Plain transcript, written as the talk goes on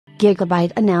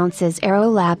GIGABYTE announces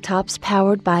AERO laptops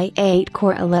powered by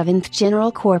 8-core 11th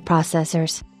General Core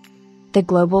processors. The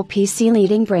global PC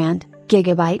leading brand,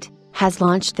 GIGABYTE, has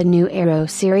launched the new AERO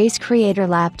series creator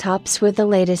laptops with the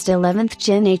latest 11th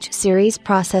Gen H series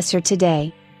processor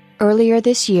today. Earlier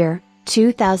this year,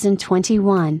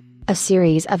 2021, a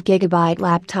series of GIGABYTE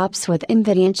laptops with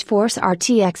NVIDIA GeForce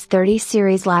RTX 30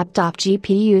 series laptop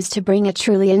GPUs to bring a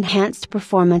truly enhanced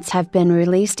performance have been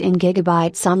released in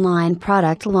GIGABYTE's online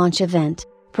product launch event,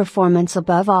 Performance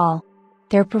Above All.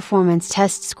 Their performance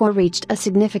test score reached a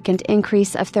significant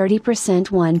increase of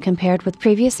 30% when compared with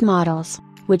previous models,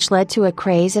 which led to a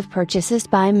craze of purchases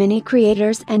by many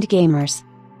creators and gamers.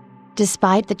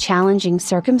 Despite the challenging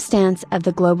circumstance of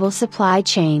the global supply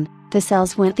chain, the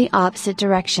sales went the opposite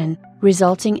direction,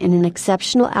 resulting in an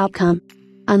exceptional outcome.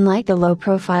 Unlike the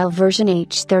low-profile version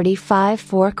H35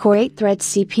 4-core 8-thread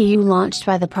CPU launched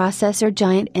by the processor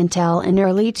giant Intel in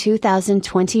early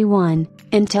 2021,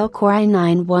 Intel Core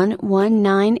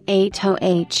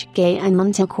i9-11980H and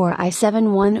Intel Core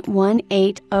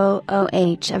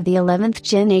i7-11800H of the 11th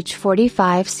Gen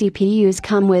H45 CPUs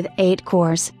come with 8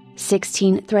 cores,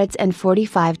 16 threads and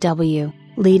 45W,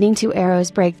 leading to AERO's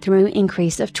breakthrough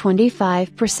increase of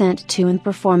 25% in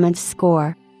performance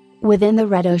score. Within the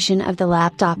red ocean of the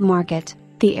laptop market,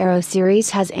 the AERO series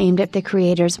has aimed at the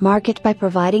creators market by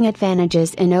providing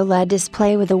advantages in OLED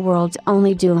display with the world's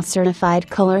only dual certified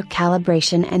color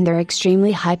calibration and their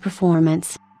extremely high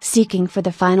performance, seeking for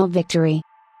the final victory.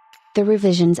 The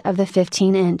revisions of the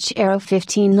 15-inch AERO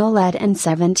 15 OLED and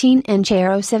 17-inch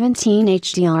AERO 17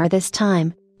 HDR this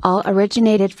time, all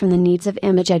originated from the needs of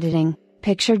image editing,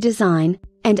 picture design,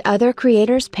 and other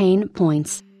creators' pain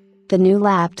points. The new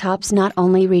laptops not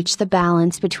only reach the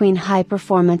balance between high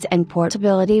performance and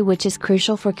portability, which is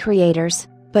crucial for creators,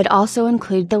 but also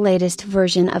include the latest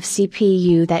version of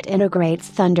CPU that integrates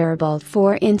Thunderbolt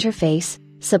 4 interface,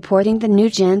 supporting the new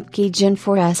Gen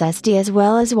 4 SSD as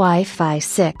well as Wi-Fi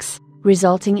 6,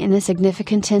 resulting in a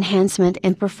significant enhancement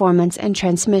in performance and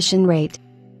transmission rate.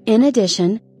 In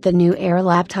addition, the new AERO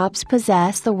laptops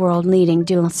possess the world-leading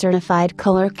dual-certified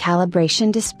color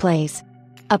calibration displays.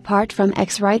 Apart from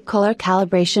X-Rite color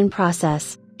calibration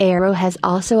process, AERO has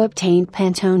also obtained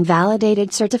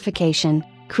Pantone-validated certification,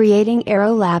 creating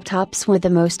AERO laptops with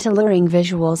the most alluring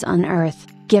visuals on Earth,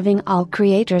 giving all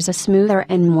creators a smoother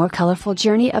and more colorful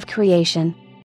journey of creation.